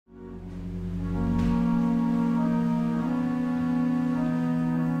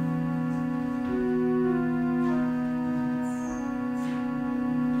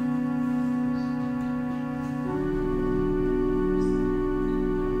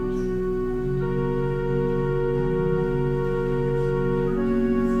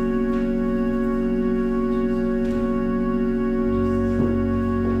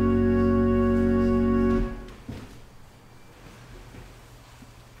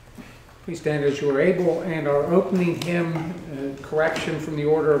Please stand as you are able, and our opening hymn, correction from the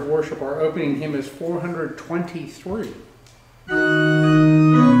order of worship, our opening hymn is 423.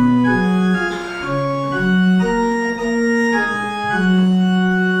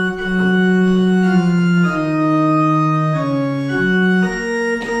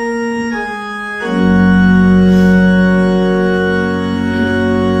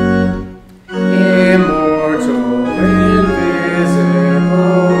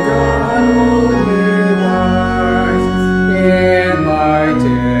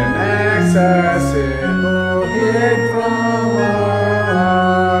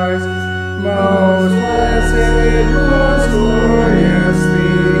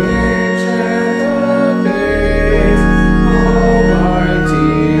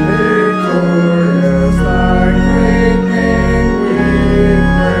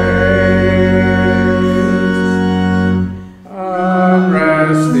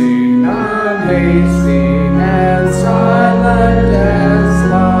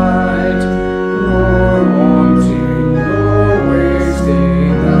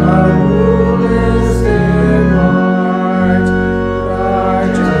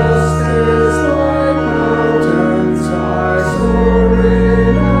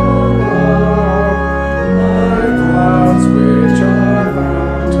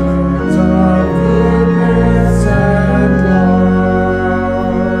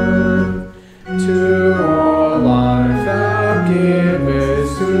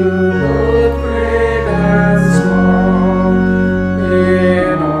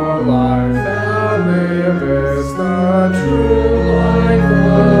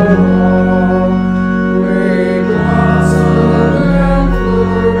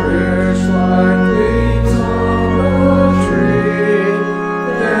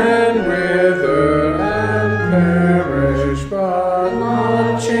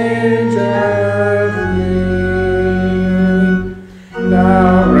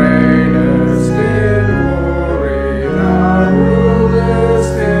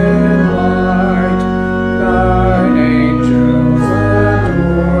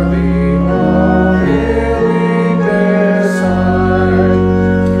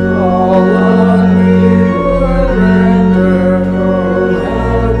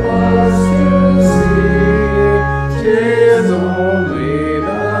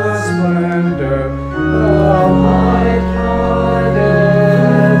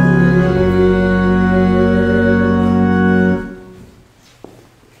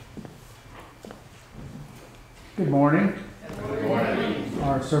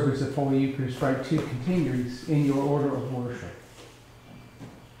 Eucharist Rite II continues in your order of worship.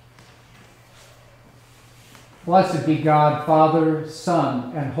 Blessed be God, Father,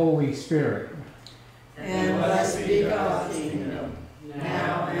 Son, and Holy Spirit. And blessed be God's kingdom,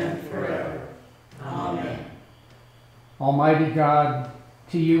 now and forever. Amen. Almighty God,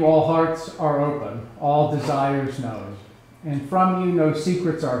 to you all hearts are open, all desires known, and from you no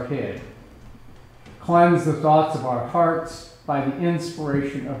secrets are hid. Cleanse the thoughts of our hearts by the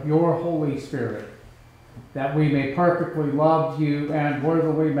inspiration of your Holy Spirit, that we may perfectly love you and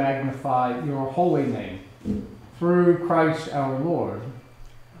worthily magnify your holy name. Through Christ our Lord.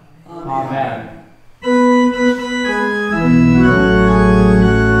 Amen.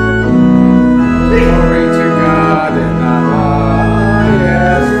 Glory to God in the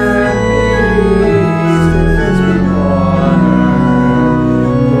highest, and peace to his people on earth.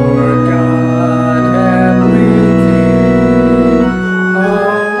 Lord God, heavenly King,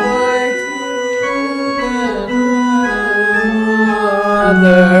 almighty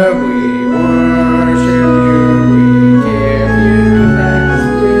Father, we worship you, we give you thanks,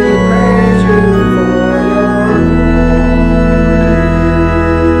 we praise you.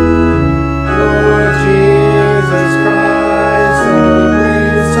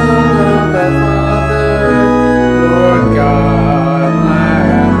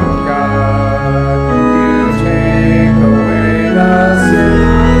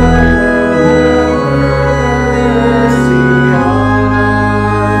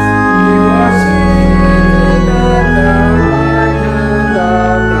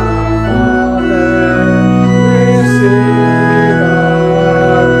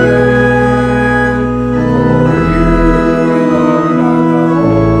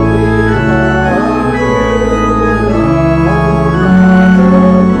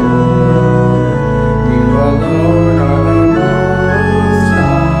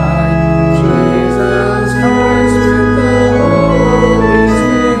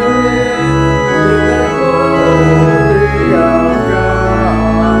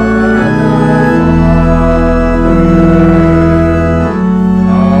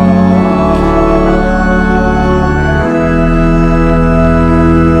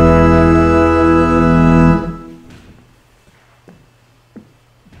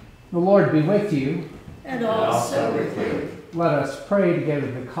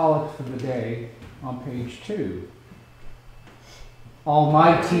 the collect for the day on page 2.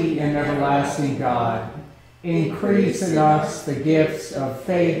 Almighty and everlasting God, increase in us the gifts of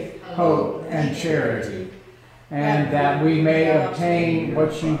faith, hope, and charity, and that we may obtain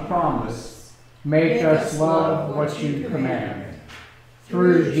what you promise, make us love what you command.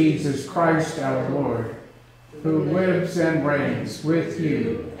 Through Jesus Christ our Lord, who lives and reigns with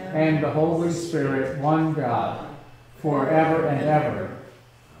you and the Holy Spirit, one God, forever and ever.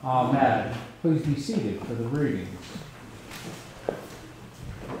 Amen. Please be seated for the readings.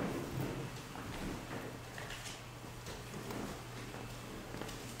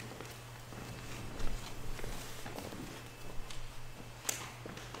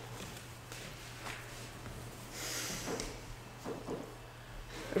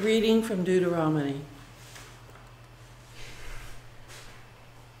 A reading from Deuteronomy.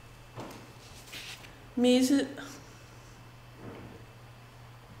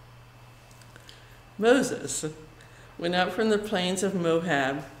 Moses went up from the plains of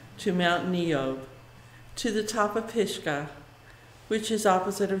Moab to Mount Neob, to the top of Pisgah, which is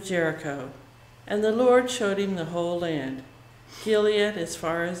opposite of Jericho. And the Lord showed him the whole land, Gilead as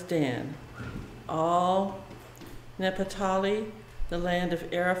far as Dan, all Naphtali, the land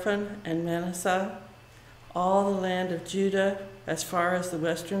of Ephraim and Manasseh, all the land of Judah as far as the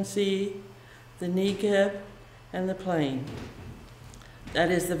western sea, the Negeb, and the plain, that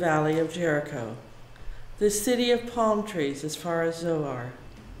is the valley of Jericho, the city of palm trees as far as Zoar.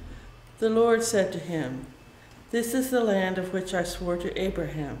 The Lord said to him, "This is the land of which I swore to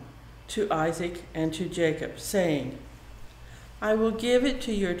Abraham, to Isaac, and to Jacob, saying, I will give it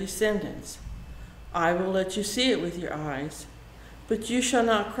to your descendants. I will let you see it with your eyes, but you shall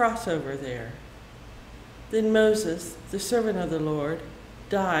not cross over there." Then Moses, the servant of the Lord,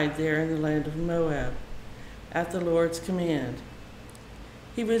 died there in the land of Moab, at the Lord's command.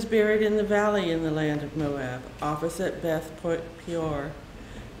 He was buried in the valley in the land of Moab, opposite Beth Peor,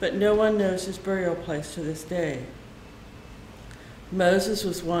 but no one knows his burial place to this day. Moses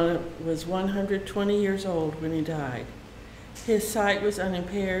was 120 years old when he died. His sight was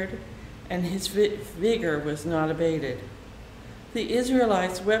unimpaired, and his vigor was not abated. The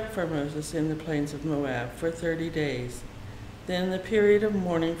Israelites wept for Moses in the plains of Moab for 30 days. Then the period of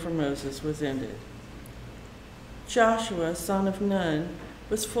mourning for Moses was ended. Joshua, son of Nun,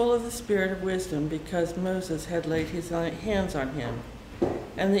 was full of the spirit of wisdom because Moses had laid his hands on him,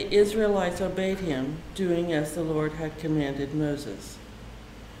 and the Israelites obeyed him, doing as the Lord had commanded Moses.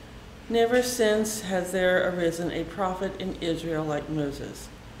 Never since has there arisen a prophet in Israel like Moses,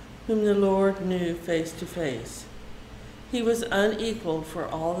 whom the Lord knew face to face. He was unequaled for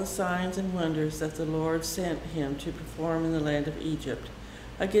all the signs and wonders that the Lord sent him to perform in the land of Egypt,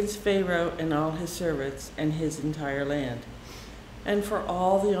 against Pharaoh and all his servants and his entire land, and for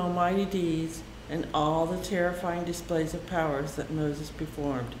all the almighty deeds and all the terrifying displays of powers that Moses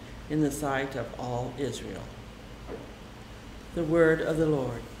performed in the sight of all Israel. The word of the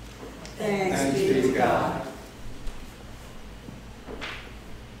Lord. Thanks be to God.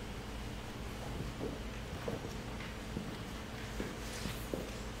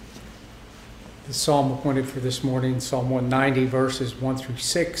 The psalm appointed for this morning, Psalm 190, verses 1 through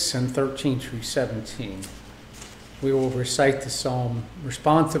 6 and 13 through 17. We will recite the psalm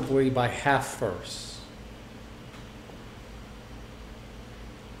responsively by half verse.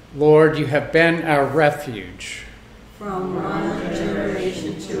 Lord, you have been our refuge From one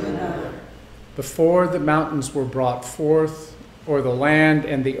generation to another. Before the mountains were brought forth, or the land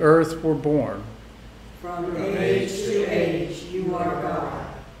and the earth were born. From age to age you are God.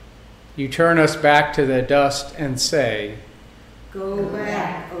 You turn us back to the dust and say, Go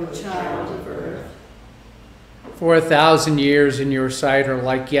back, O child of earth. For 1,000 years in your sight are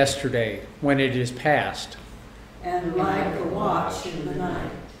like yesterday when it is past. And like a watch in the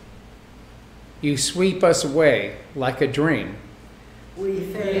night. You sweep us away like a dream. We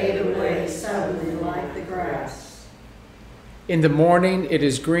fade away suddenly like the grass. In the morning it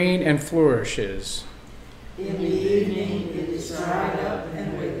is green and flourishes. In the evening it is dried up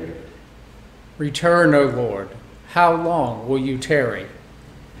and withered. Return, O Lord. How long will you tarry?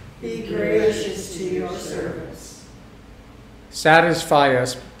 Be gracious to your servants. Satisfy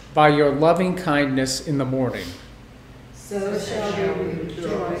us by your loving kindness in the morning. So shall we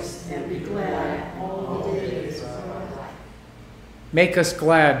rejoice and be glad all the days of our life. Make us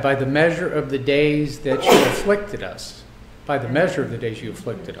glad by the measure of the days that you afflicted us. By the measure of the days you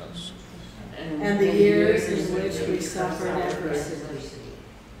afflicted us. And the years in which we suffered adversity.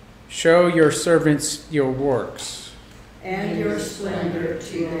 Show your servants your works. And your splendor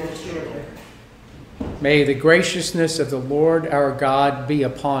to their children. May the graciousness of the Lord our God be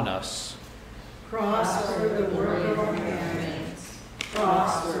upon us. Prosper the work of our hands.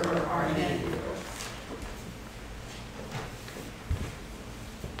 Prosper our handiwork.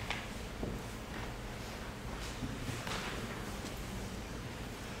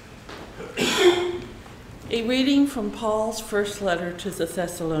 A reading from Paul's first letter to the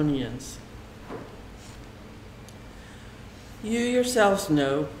Thessalonians. You yourselves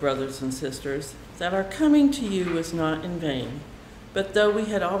know, brothers and sisters, that our coming to you was not in vain. But though we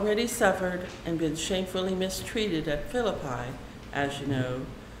had already suffered and been shamefully mistreated at Philippi, as you know,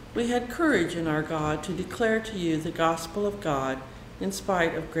 we had courage in our God to declare to you the gospel of God in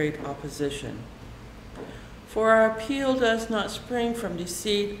spite of great opposition. For our appeal does not spring from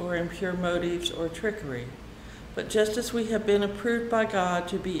deceit or impure motives or trickery, but just as we have been approved by God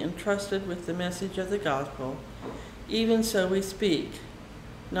to be entrusted with the message of the gospel, even so we speak,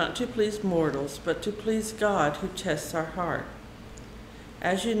 not to please mortals, but to please God who tests our heart.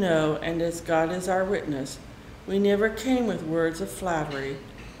 As you know, and as God is our witness, we never came with words of flattery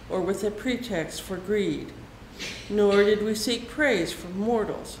or with a pretext for greed, nor did we seek praise from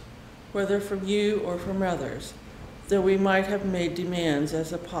mortals, whether from you or from others, though we might have made demands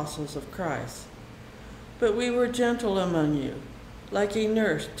as apostles of Christ. But we were gentle among you, like a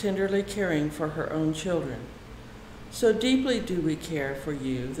nurse tenderly caring for her own children. So deeply do we care for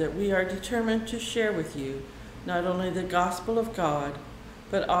you that we are determined to share with you not only the gospel of God,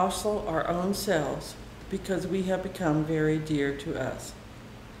 but also our own selves, because we have become very dear to us.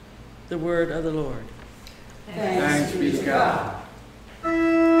 The word of the Lord. Thanks be to God.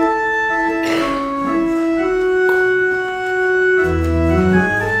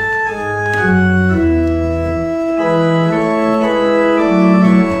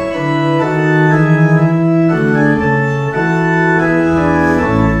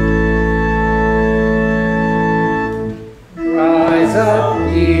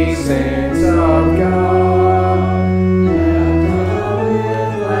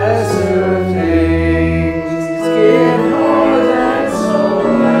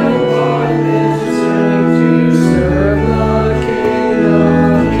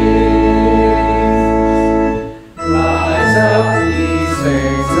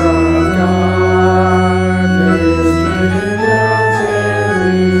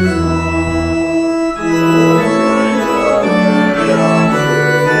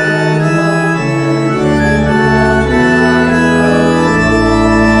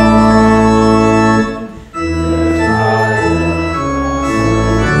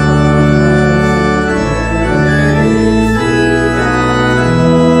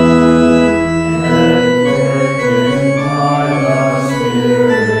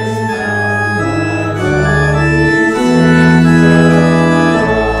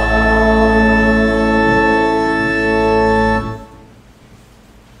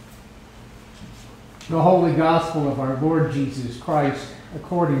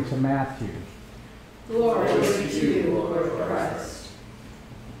 According to Matthew. Glory to you, Lord Christ.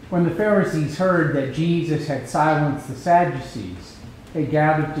 When the Pharisees heard that Jesus had silenced the Sadducees, they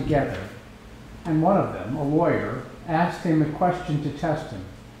gathered together, and one of them, a lawyer, asked him a question to test him.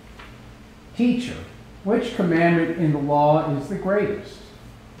 Teacher, which commandment in the law is the greatest?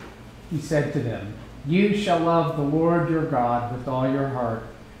 He said to them, You shall love the Lord your God with all your heart,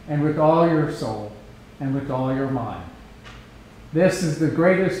 and with all your soul, and with all your mind. This is the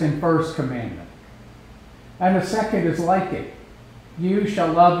greatest and first commandment. And the second is like it. You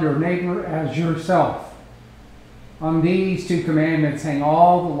shall love your neighbor as yourself. On these two commandments hang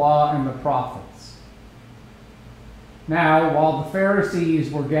all the law and the prophets. Now, while the Pharisees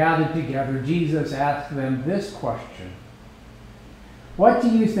were gathered together, Jesus asked them this question. What do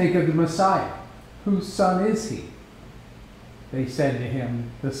you think of the Messiah? Whose son is he? They said to him,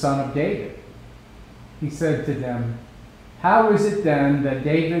 the son of David. He said to them, How is it then that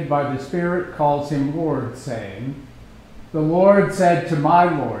David by the Spirit calls him Lord, saying, The Lord said to my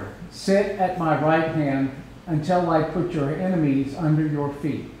Lord, Sit at my right hand until I put your enemies under your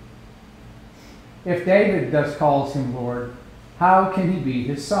feet. If David thus calls him Lord, how can he be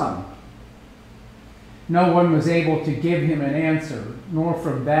his son? No one was able to give him an answer, nor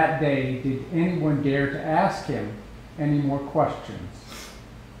from that day did anyone dare to ask him any more questions.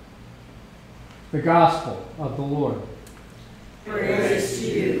 The Gospel of the Lord. Praise to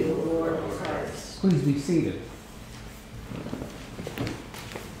you, Lord Christ. Please be seated.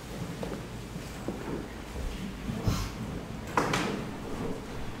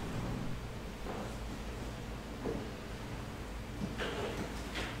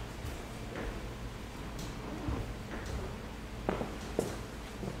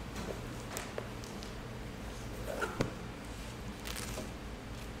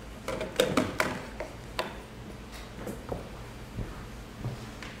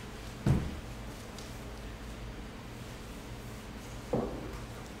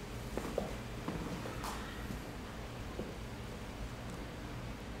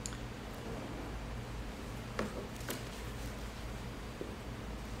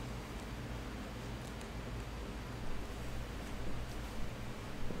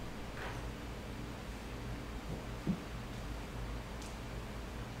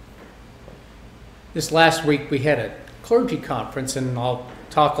 This last week we had a clergy conference, and I'll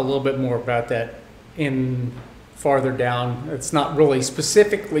talk a little bit more about that in farther down. It's not really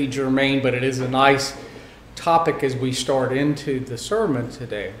specifically germane, but it is a nice topic as we start into the sermon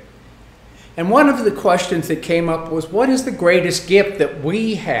today. And one of the questions that came up was, what is the greatest gift that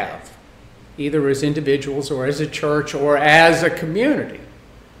we have, either as individuals or as a church or as a community?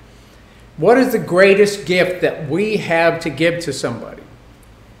 What is the greatest gift that we have to give to somebody?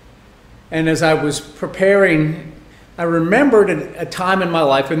 And as I was preparing, I remembered a time in my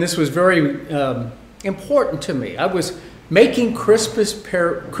life, and this was very important to me. I was making Christmas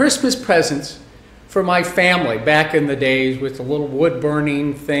presents for my family back in the days with the little wood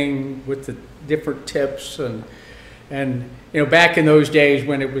burning thing with the different tips, and you know, back in those days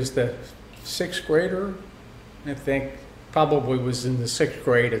when it was the sixth grader, I think, probably was in the sixth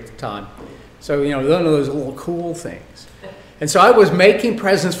grade at the time. So, you know, one of those little cool things. And so I was making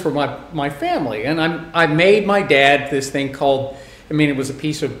presents for my family, and I made my dad this thing called, I mean, it was a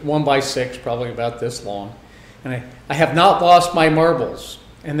piece of 1x6, probably about this long. And I have not lost my marbles.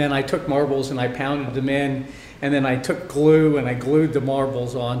 And then I took marbles and I pounded them in, and then I took glue and I glued the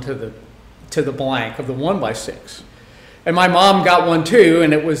marbles onto the blank of the 1x6. And my mom got one too,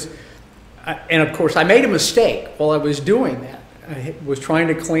 and it was, and of course I made a mistake while I was doing that. I was trying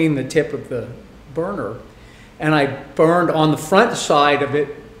to clean the tip of the burner, and I burned on the front side of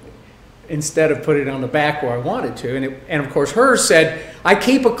it instead of putting it on the back where I wanted to. And of course hers said, I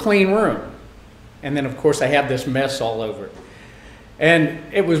keep a clean room. And then of course I have this mess all over it.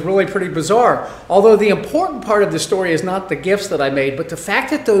 And it was really pretty bizarre. Although the important part of the story is not the gifts that I made, but the fact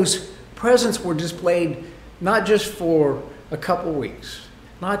that those presents were displayed not just for a couple weeks,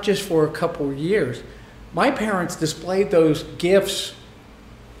 not just for a couple years. My parents displayed those gifts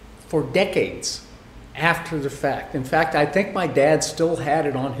for decades after the fact. In fact, I think my dad still had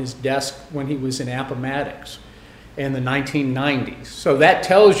it on his desk when he was in Appomattox in the 1990s. So that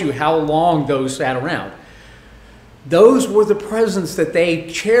tells you how long those sat around. Those were the presents that they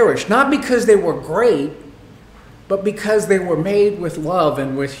cherished, not because they were great, but because they were made with love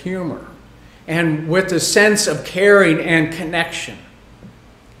and with humor and with a sense of caring and connection.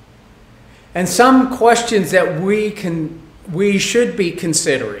 And some questions that we should be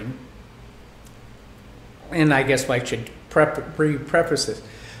considering, and I guess I should preface this.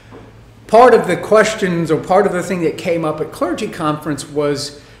 Part of the questions, or part of the thing that came up at clergy conference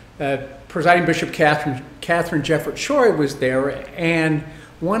was Presiding Bishop Catherine Jefferts Shorey was there, and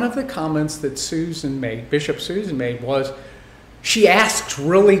one of the comments that Bishop Susan made was, she asks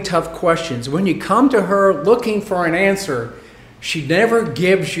really tough questions. When you come to her looking for an answer, she never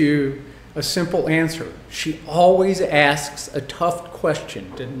gives you a simple answer. She always asks a tough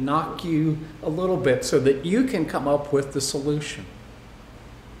question to knock you a little bit so that you can come up with the solution.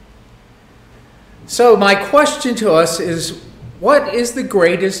 So my question to us is, what is the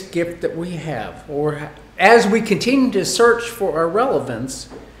greatest gift that we have? Or as we continue to search for our relevance,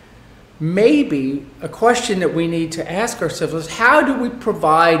 maybe a question that we need to ask ourselves is, how do we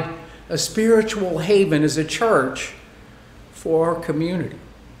provide a spiritual haven as a church for our community?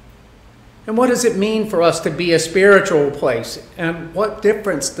 And what does it mean for us to be a spiritual place? And what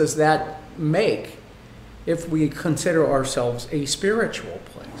difference does that make if we consider ourselves a spiritual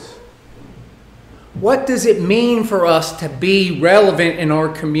place? What does it mean for us to be relevant in our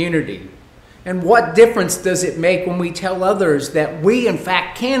community? And what difference does it make when we tell others that we, in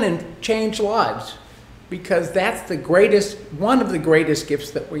fact, can change lives? Because that's one of the greatest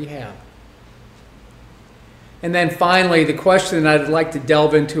gifts that we have. And then finally, the question I'd like to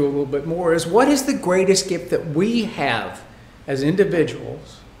delve into a little bit more is, what is the greatest gift that we have as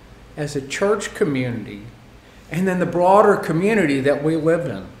individuals, as a church community, and then the broader community that we live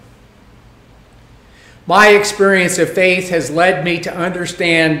in? My experience of faith has led me to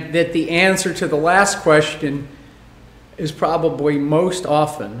understand that the answer to the last question is probably most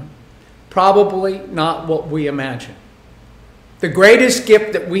often, probably not what we imagine. The greatest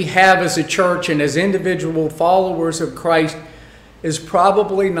gift that we have as a church and as individual followers of Christ is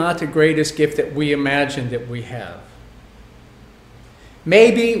probably not the greatest gift that we imagine that we have.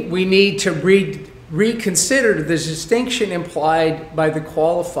 Maybe we need to reconsider the distinction implied by the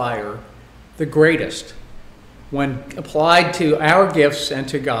qualifier, the greatest, when applied to our gifts and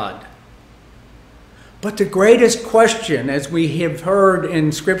to God. But the greatest question, as we have heard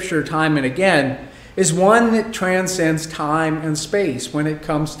in Scripture time and again, is one that transcends time and space when it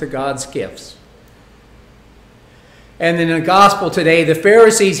comes to God's gifts. And in the gospel today, the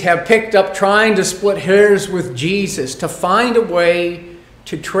Pharisees have picked up trying to split hairs with Jesus to find a way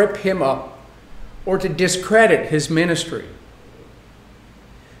to trip him up or to discredit his ministry.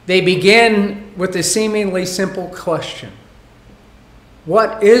 They begin with a seemingly simple question: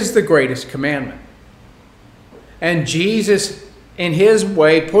 what is the greatest commandment? And Jesus, in his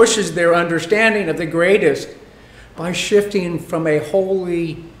way, pushes their understanding of the greatest by shifting from a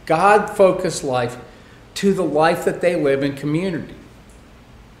holy, God-focused life to the life that they live in community.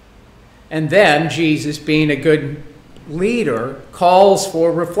 And then Jesus, being a good leader, calls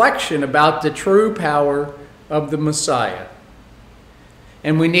for reflection about the true power of the Messiah.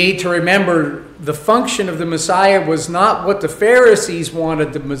 And we need to remember the function of the Messiah was not what the Pharisees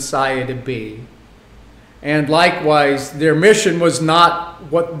wanted the Messiah to be. And likewise, their mission was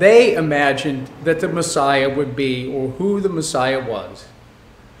not what they imagined that the Messiah would be or who the Messiah was.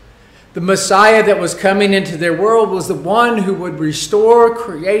 The Messiah that was coming into their world was the one who would restore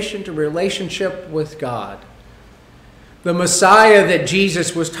creation to relationship with God. The Messiah that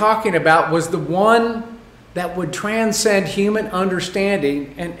Jesus was talking about was the one that would transcend human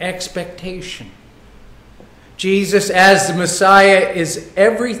understanding and expectation. Jesus, as the Messiah, is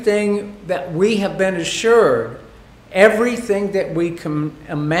everything that we have been assured, everything that we can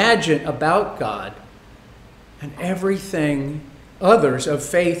imagine about God, and everything others of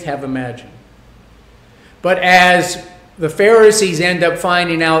faith have imagined. But as the Pharisees end up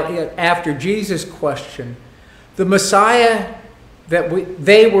finding out after Jesus' question, the Messiah that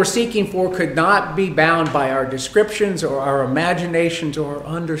they were seeking for could not be bound by our descriptions or our imaginations or our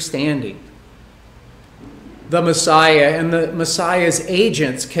understanding. The Messiah and the Messiah's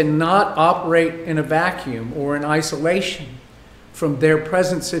agents cannot operate in a vacuum or in isolation from their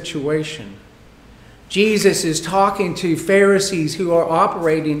present situation. Jesus is talking to Pharisees who are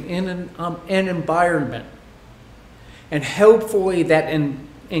operating in an environment, and hopefully that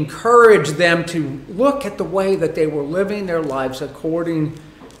encourage them to look at the way that they were living their lives according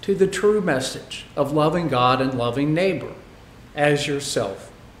to the true message of loving God and loving neighbor as yourself.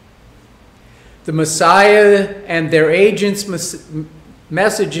 The Messiah and their agents'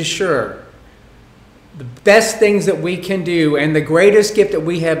 message is sure. The best things that we can do and the greatest gift that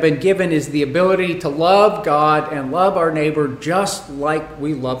we have been given is the ability to love God and love our neighbor just like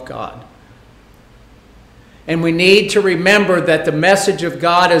we love God. And we need to remember that the message of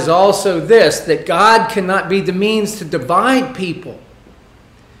God is also this, that God cannot be the means to divide people.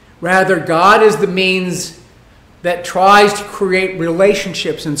 Rather, God is the means that tries to create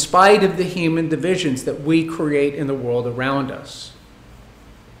relationships in spite of the human divisions that we create in the world around us.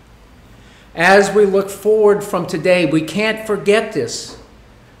 As we look forward from today, we can't forget this,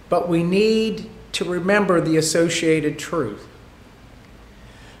 but we need to remember the associated truth.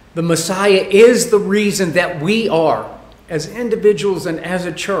 The Messiah is the reason that we are, as individuals and as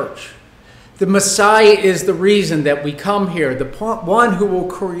a church. The Messiah is the reason that we come here, the one who will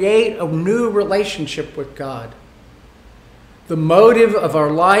create a new relationship with God. The motive of our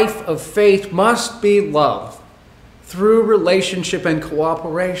life of faith must be love through relationship and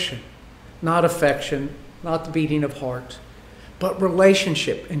cooperation, not affection, not the beating of heart, but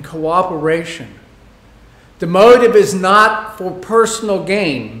relationship and cooperation. The motive is not for personal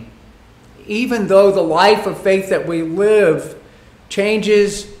gain, even though the life of faith that we live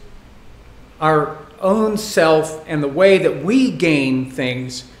changes our own self and the way that we gain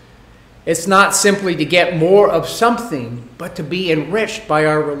things. It's not simply to get more of something, but to be enriched by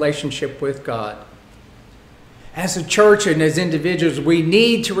our relationship with God. As a church and as individuals, we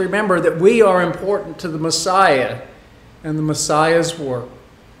need to remember that we are important to the Messiah and the Messiah's work.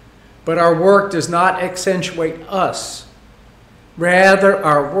 But our work does not accentuate us. Rather,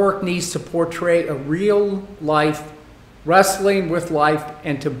 our work needs to portray a real life, wrestling with life,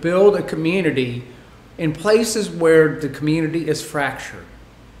 and to build a community in places where the community is fractured.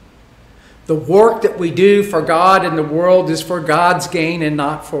 The work that we do for God in the world is for God's gain and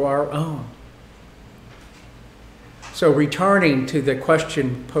not for our own. So returning to the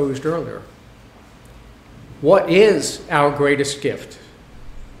question posed earlier, what is our greatest gift?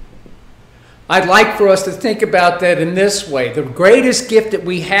 I'd like for us to think about that in this way. The greatest gift that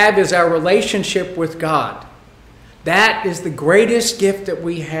we have is our relationship with God. That is the greatest gift that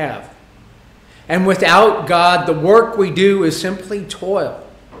we have. And without God, the work we do is simply toil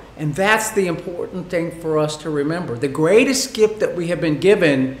And that's the important thing for us to remember. The greatest gift that we have been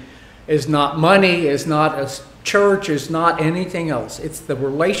given is not money, is not a church, is not anything else. It's the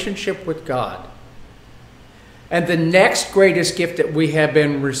relationship with God. And the next greatest gift that we have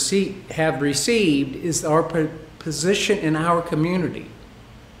received is our position in our community.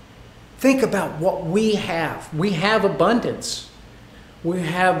 Think about what we have. We have abundance. We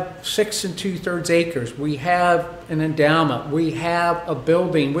have 6 2/3 acres. We have an endowment. We have a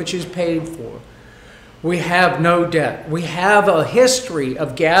building which is paid for. We have no debt. We have a history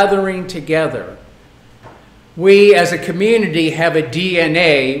of gathering together. We as a community have a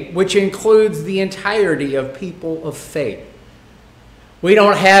DNA which includes the entirety of people of faith. We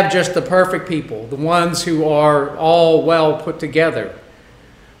don't have just the perfect people, the ones who are all well put together.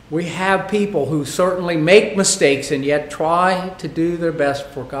 We have people who certainly make mistakes and yet try to do their best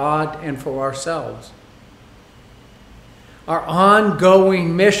for God and for ourselves. Our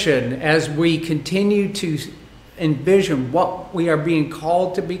ongoing mission as we continue to envision what we are being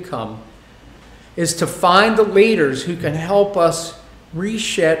called to become is to find the leaders who can help us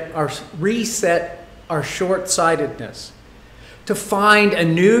reset our short-sightedness, to find a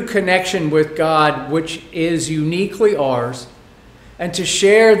new connection with God which is uniquely ours, and to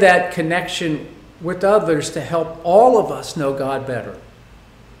share that connection with others to help all of us know God better.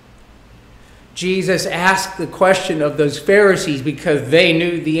 Jesus asked the question of those Pharisees because they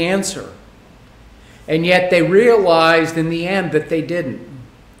knew the answer. And yet they realized in the end that they didn't.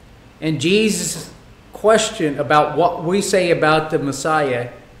 And Jesus' question about what we say about the Messiah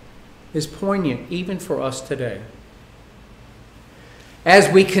is poignant even for us today. As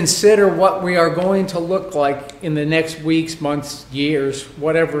we consider what we are going to look like in the next weeks, months, years,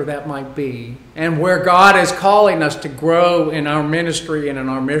 whatever that might be, and where God is calling us to grow in our ministry and in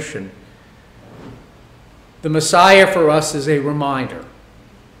our mission, the Messiah for us is a reminder.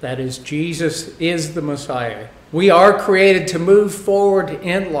 That is, Jesus is the Messiah. We are created to move forward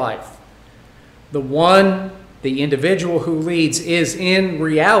in life. The individual who leads, is in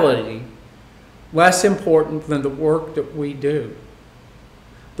reality less important than the work that we do.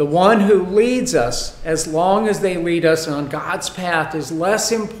 The one who leads us, as long as they lead us on God's path, is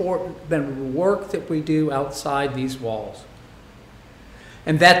less important than the work that we do outside these walls.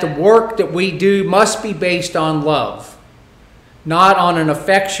 And that the work that we do must be based on love, not on an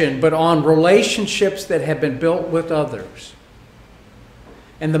affection, but on relationships that have been built with others.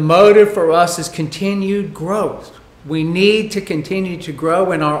 And the motive for us is continued growth. We need to continue to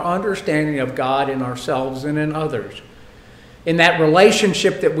grow in our understanding of God in ourselves and in others. In that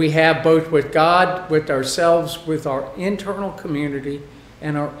relationship that we have both with God, with ourselves, with our internal community,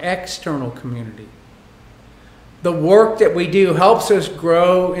 and our external community. The work that we do helps us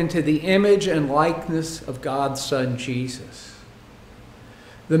grow into the image and likeness of God's Son, Jesus.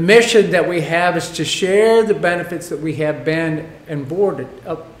 The mission that we have is to share the benefits that we have been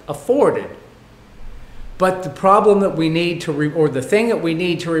afforded. But the problem that we need to, the thing that we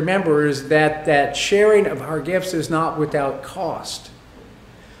need to remember is that sharing of our gifts is not without cost.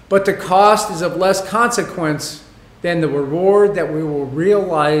 But the cost is of less consequence than the reward that we will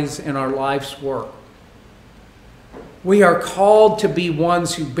realize in our life's work. We are called to be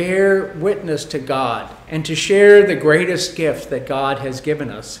ones who bear witness to God and to share the greatest gift that God has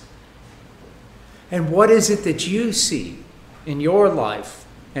given us. And what is it that you see in your life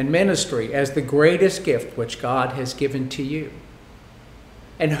and ministry as the greatest gift which God has given to you?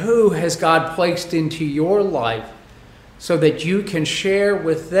 And who has God placed into your life so that you can share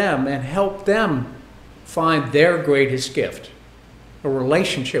with them and help them find their greatest gift, a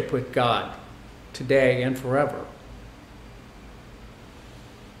relationship with God today and forever?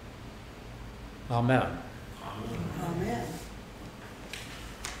 Amen. Amen.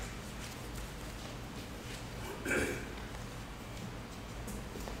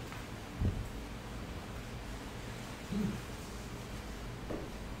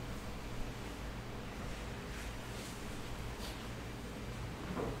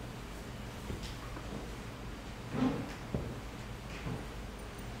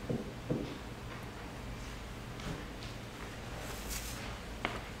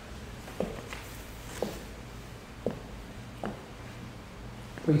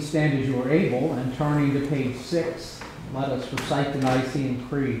 Please stand as you are able, and turning to page 6, let us recite the Nicene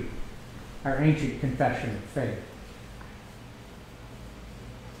Creed, our ancient confession of faith.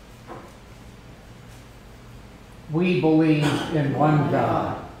 We believe in one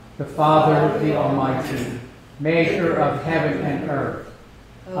God, the Father, the Almighty, maker of heaven and earth,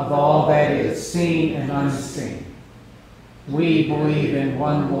 of all that is seen and unseen. We believe in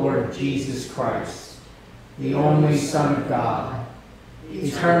one Lord Jesus Christ, the only Son of God,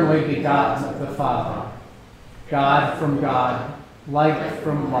 eternally begotten of the Father, God from God, light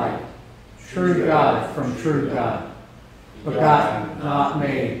from light, true God from true God, begotten, not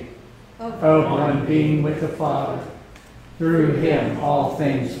made, of one being with the Father. Through him all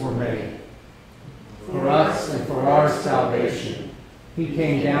things were made. For us and for our salvation, he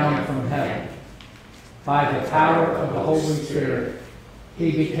came down from heaven. By the power of the Holy Spirit, he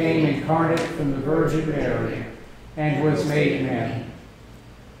became incarnate from the Virgin Mary and was made man.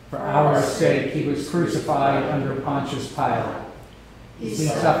 For our sake he was crucified under Pontius Pilate. He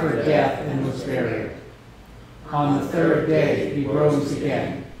suffered death and was buried. On the third day he rose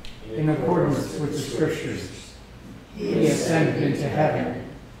again, in accordance with the Scriptures. He ascended into heaven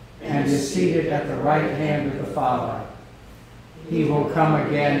and is seated at the right hand of the Father. He will come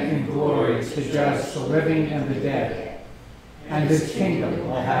again in glory to judge the living and the dead, and his kingdom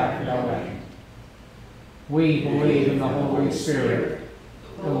will have no end. We believe in the Holy Spirit,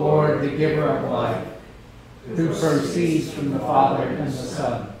 the Lord, the giver of life, who proceeds from the Father and the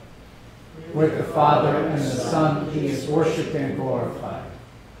Son. With the Father and the Son he is worshipped and glorified.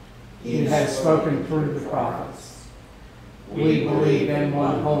 He has spoken through the prophets. We believe in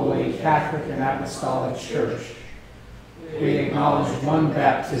one holy, Catholic, and Apostolic Church. We acknowledge one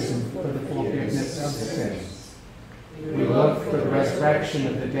baptism for the forgiveness of sins. We look for the resurrection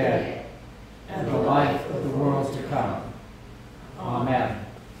of the dead and the life of the world to come. Amen.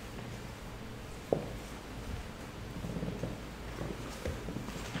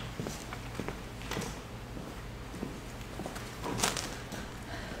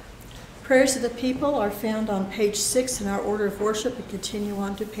 Prayers of the people are found on page 6 in our order of worship and continue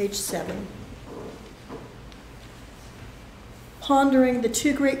on to page 7. Pondering the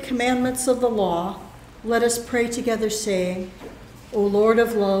two great commandments of the law, let us pray together, saying, O Lord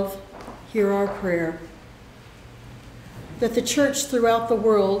of love, hear our prayer. That the church throughout the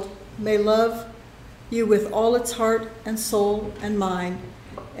world may love you with all its heart and soul and mind,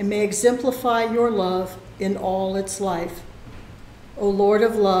 and may exemplify your love in all its life. O Lord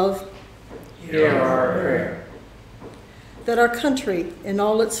of love, hear our prayer. That our country, in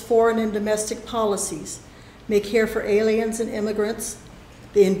all its foreign and domestic policies, may care for aliens and immigrants,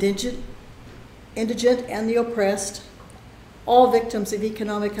 the indigent and the oppressed, all victims of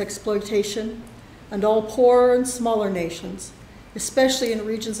economic exploitation, and all poorer and smaller nations, especially in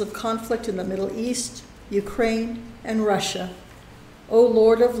regions of conflict in the Middle East, Ukraine, and Russia. O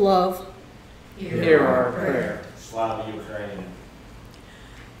Lord of love, hear our prayer. Slava Ukraine.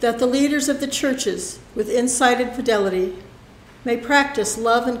 That the leaders of the churches, with insight and fidelity, may practice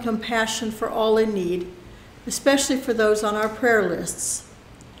love and compassion for all in need, especially for those on our prayer lists,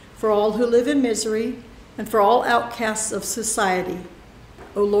 for all who live in misery, and for all outcasts of society.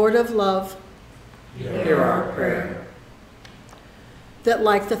 O Lord of love, hear our prayer. That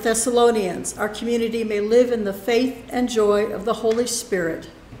like the Thessalonians, our community may live in the faith and joy of the Holy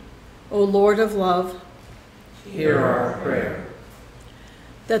Spirit. O Lord of love, hear our prayer.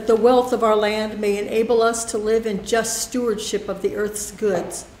 That the wealth of our land may enable us to live in just stewardship of the earth's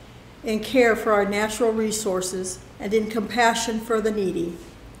goods, in care for our natural resources, and in compassion for the needy.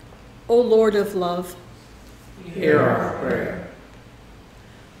 O Lord of love, hear our prayer.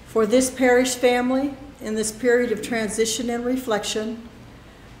 For this parish family, in this period of transition and reflection,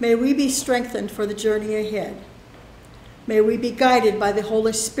 may we be strengthened for the journey ahead. May we be guided by the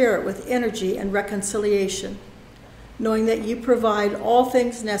Holy Spirit with energy and reconciliation, knowing that you provide all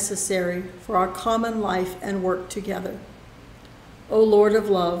things necessary for our common life and work together. O Lord of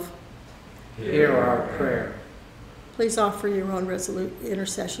love, hear our prayer. please offer your own resolute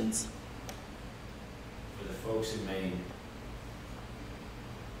intercessions. For the folks in Maine.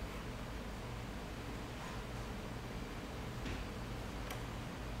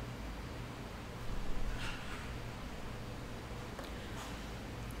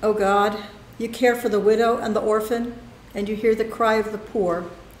 O God, you care for the widow and the orphan, and you hear the cry of the poor.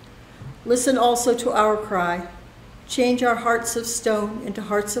 Listen also to our cry. Change our hearts of stone into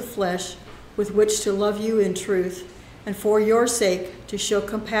hearts of flesh, with which to love you in truth, and for your sake to show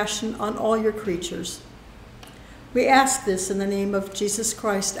compassion on all your creatures. We ask this in the name of Jesus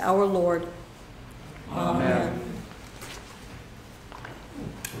Christ our Lord. Amen.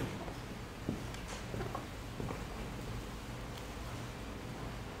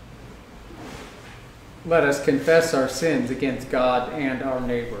 Let us confess our sins against God and our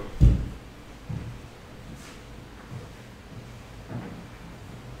neighbor.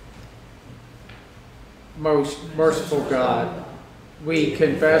 Most merciful God, we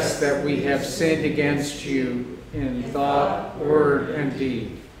confess that we have sinned against you in thought, word, and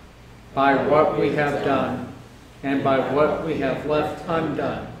deed, by what we have done and by what we have left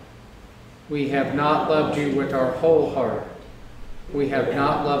undone. We have not loved you with our whole heart. We have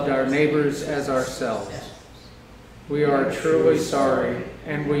not loved our neighbors as ourselves. We are truly sorry,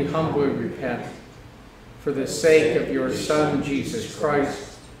 and we humbly repent. For the sake of your Son, Jesus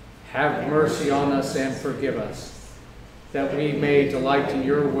Christ, have mercy on us and forgive us, that we may delight in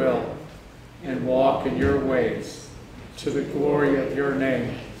your will and walk in your ways, to the glory of your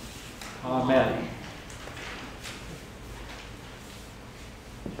name. Amen.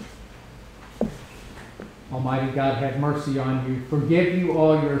 Almighty God, have mercy on you, forgive you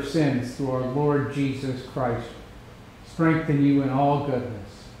all your sins through our Lord Jesus Christ, strengthen you in all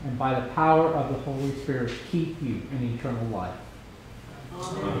goodness, and by the power of the Holy Spirit, keep you in eternal life.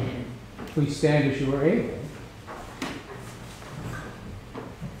 Amen. Please stand as you are able.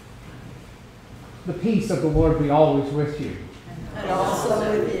 The peace of the Lord be always with you. And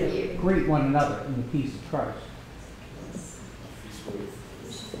also with you. Greet one another in the peace of Christ.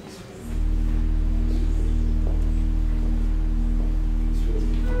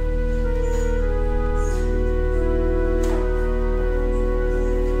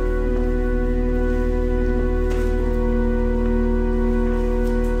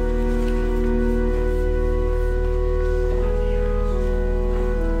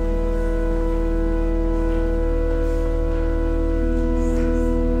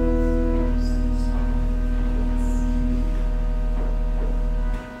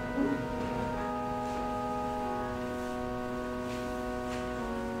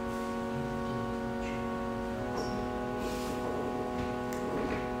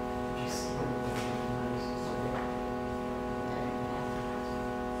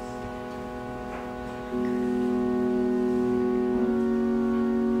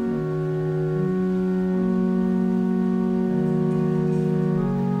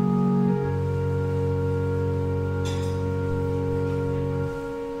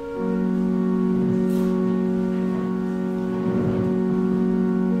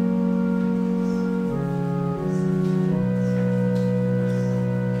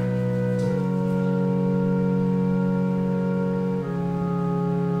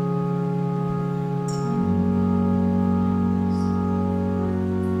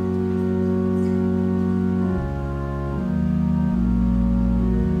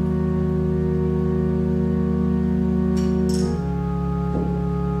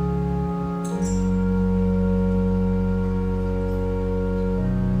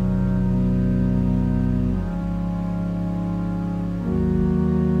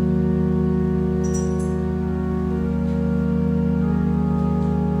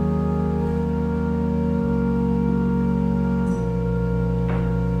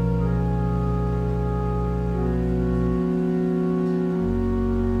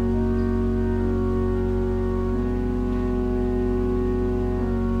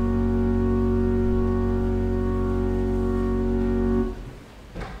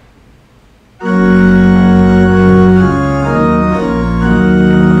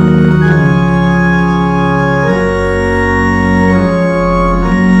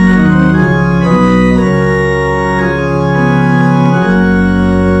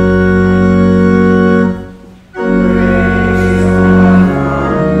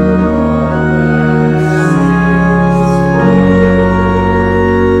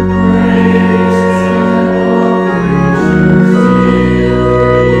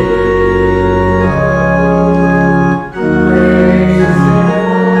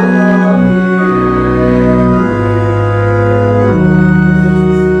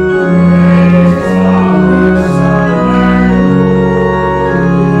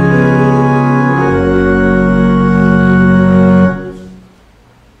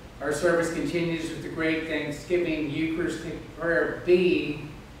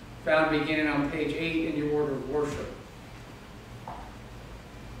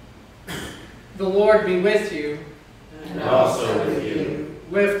 The Lord be with you. And also with you.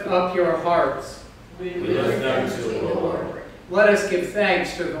 Lift up your hearts. We lift them to the Lord. Let us give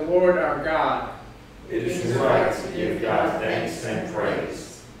thanks to the Lord our God. It is right to give God thanks and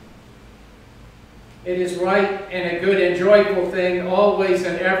praise. It is right and a good and joyful thing, always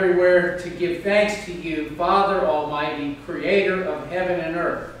and everywhere, to give thanks to you, Father Almighty, Creator of heaven and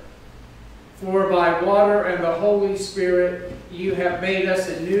earth. For by water and the Holy Spirit you have made us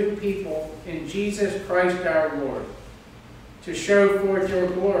a new people in Jesus Christ our Lord, to show forth your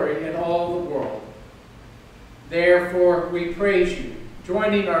glory in all the world. Therefore we praise you,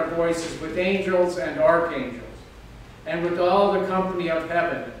 joining our voices with angels and archangels, and with all the company of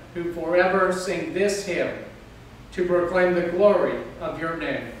heaven, who forever sing this hymn, to proclaim the glory of your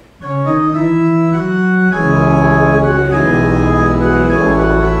name.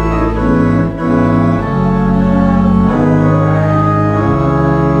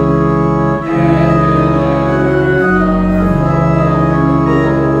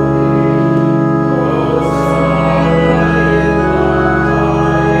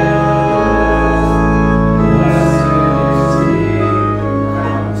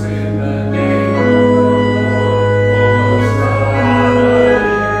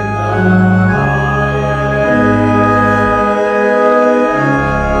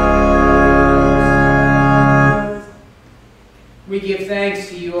 give thanks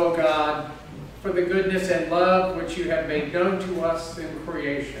to you, O God, for the goodness and love which you have made known to us in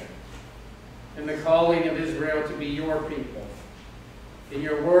creation, in the calling of Israel to be your people, in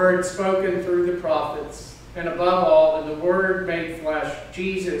your word spoken through the prophets, and above all, in the Word made flesh,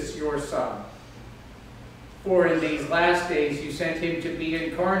 Jesus, your Son. For in these last days you sent him to be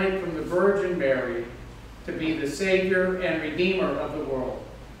incarnate from the Virgin Mary, to be the Savior and Redeemer of the world.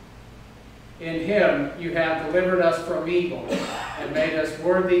 In him you have delivered us from evil and made us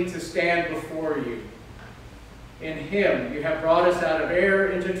worthy to stand before you. In him you have brought us out of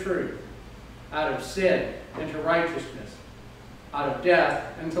error into truth, out of sin into righteousness, out of death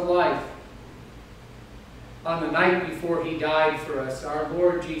into life. On the night before he died for us, our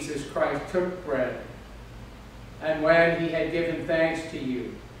Lord Jesus Christ took bread, and when he had given thanks to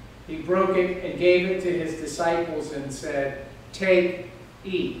you, he broke it and gave it to his disciples and said, "Take,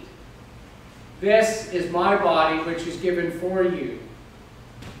 eat. This is my body which is given for you.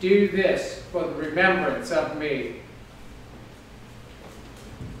 Do this for the remembrance of me."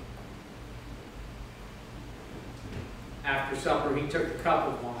 After supper, he took the cup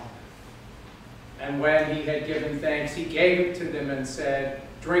of wine. And when he had given thanks, he gave it to them and said,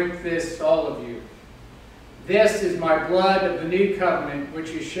 "Drink this, all of you. This is my blood of the new covenant,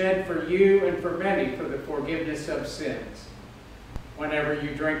 which is shed for you and for many for the forgiveness of sins. Whenever you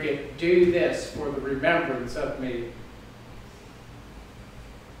drink it, do this for the remembrance of me."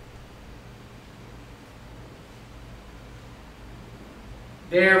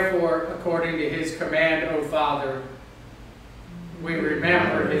 Therefore, according to his command, O Father, we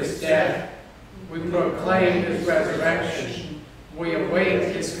remember his death, we proclaim his resurrection, we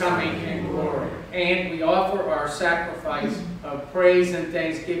await his coming in glory, and we offer our sacrifice of praise and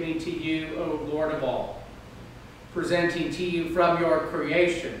thanksgiving to you, O Lord of all, presenting to you from your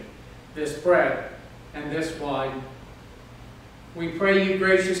creation this bread and this wine. We pray you,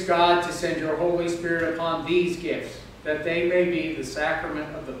 gracious God, to send your Holy Spirit upon these gifts, that they may be the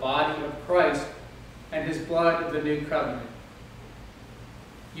sacrament of the body of Christ and his blood of the new covenant.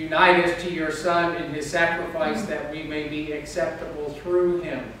 Unite us to your Son in his sacrifice, that we may be acceptable through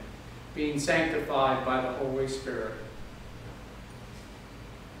him, being sanctified by the Holy Spirit.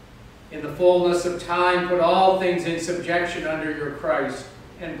 In the fullness of time, put all things in subjection under your Christ,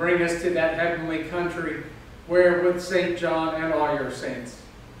 and bring us to that heavenly country where, with St. John and all your saints,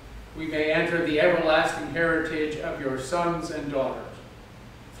 we may enter the everlasting heritage of your sons and daughters.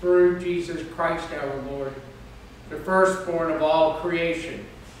 Through Jesus Christ our Lord, the firstborn of all creation,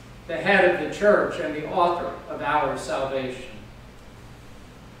 the head of the church and the author of our salvation.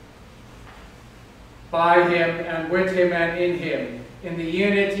 By him and with him and in him, in the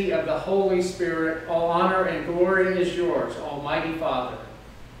unity of the Holy Spirit, all honor and glory is yours, Almighty Father,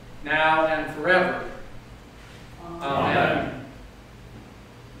 now and forever. Amen.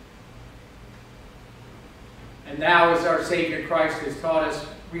 And now, as our Savior Christ has taught us,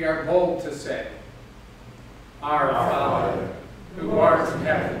 we are bold to say, Our Father, who art in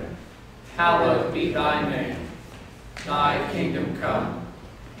heaven, hallowed be thy name. Thy kingdom come,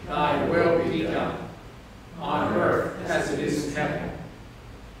 thy will be done, on earth as it is in heaven.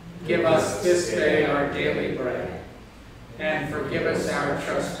 Give us this day our daily bread, and forgive us our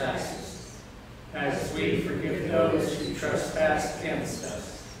trespasses, as we forgive those who trespass against us.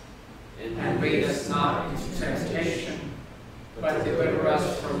 And lead us not into temptation, but deliver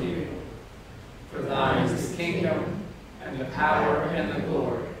us from evil. For thine is the kingdom, and the power, and the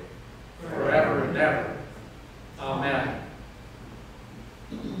glory, forever and ever. Amen.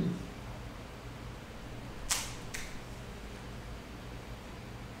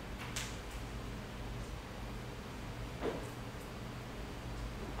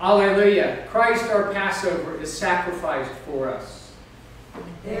 Alleluia. Christ our Passover is sacrificed for us.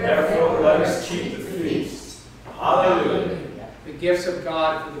 Therefore let us keep the feast. Hallelujah. The gifts of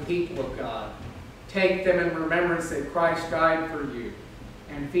God for the people of God. Take them in remembrance that Christ died for you,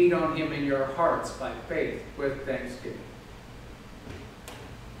 and feed on him in your hearts by faith with thanksgiving.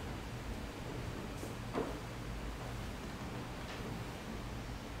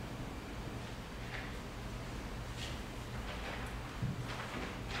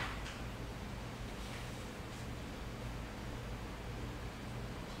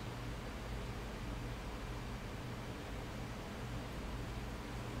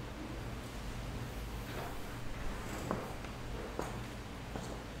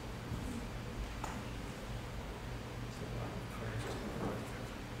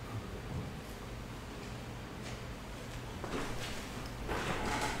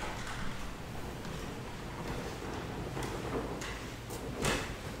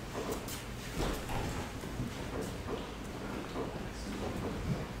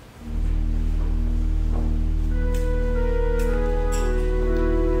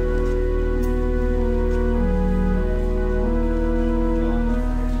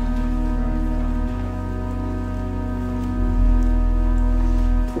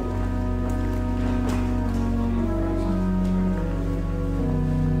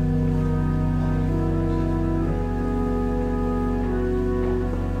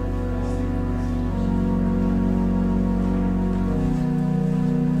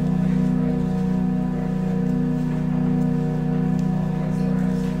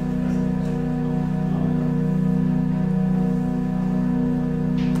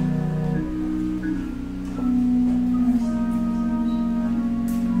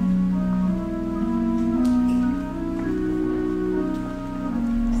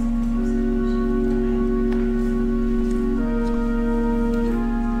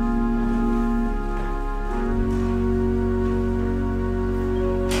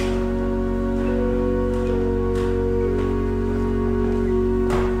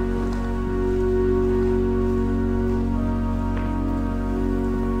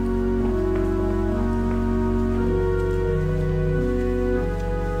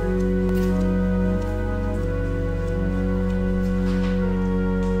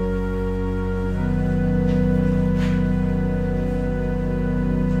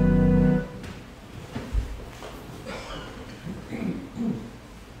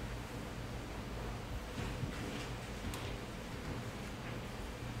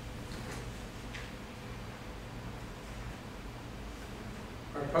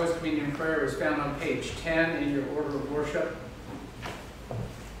 post-communion prayer is found on page 10 in your order of worship.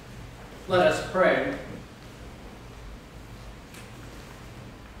 Let us pray.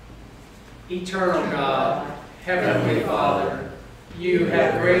 Eternal God, Heavenly Father, you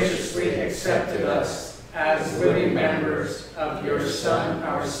have graciously accepted us as living members of your Son,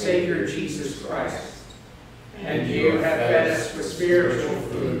 our Savior, Jesus Christ, and you have fed us with spiritual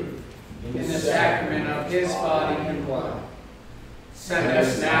food in the sacrament of his body and blood. Send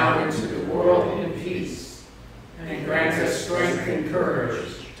us now into the world in peace, and grant us strength and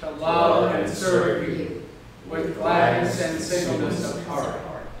courage to love and serve you with gladness and singleness of heart.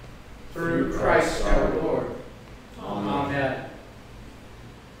 Through Christ our Lord. Amen.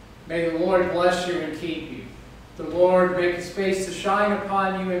 May the Lord bless you and keep you. The Lord make his face to shine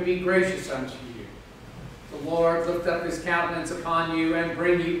upon you and be gracious unto you. The Lord lift up his countenance upon you and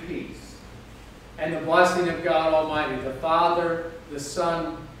bring you peace. And the blessing of God Almighty, the Father, the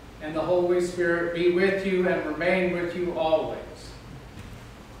Son, and the Holy Spirit be with you and remain with you always.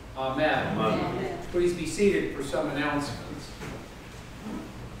 Amen. Amen. Please be seated for some announcements.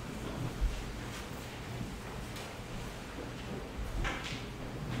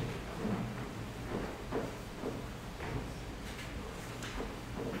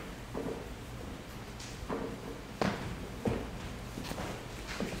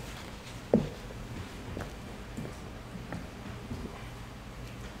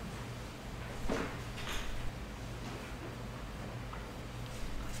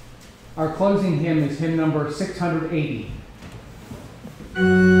 Our closing hymn is hymn number 680.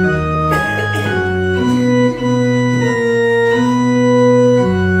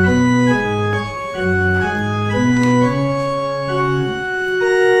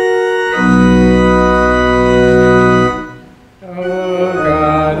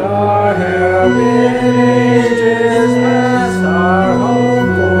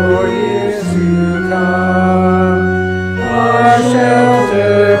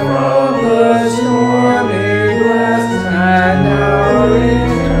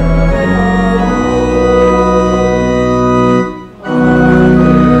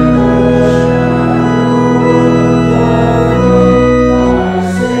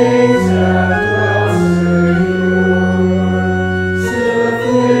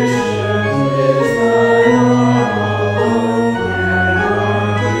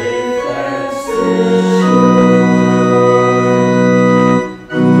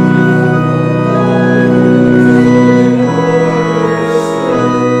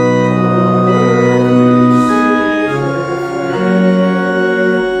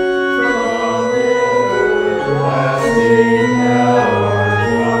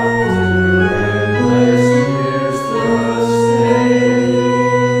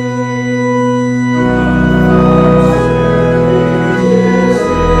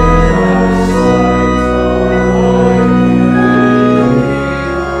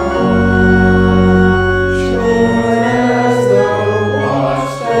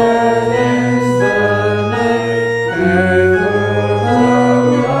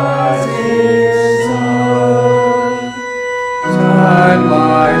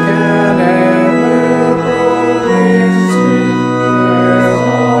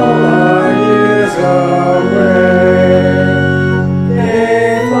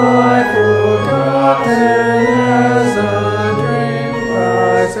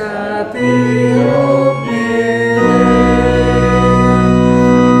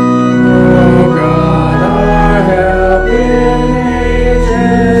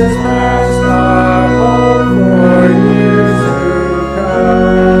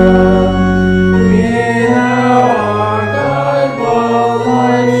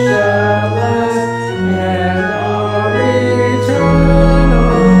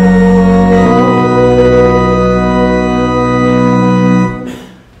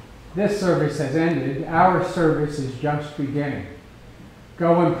 Beginning.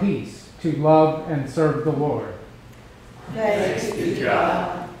 Go in peace to love and serve the Lord. Thanks be to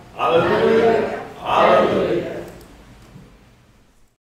God. Hallelujah.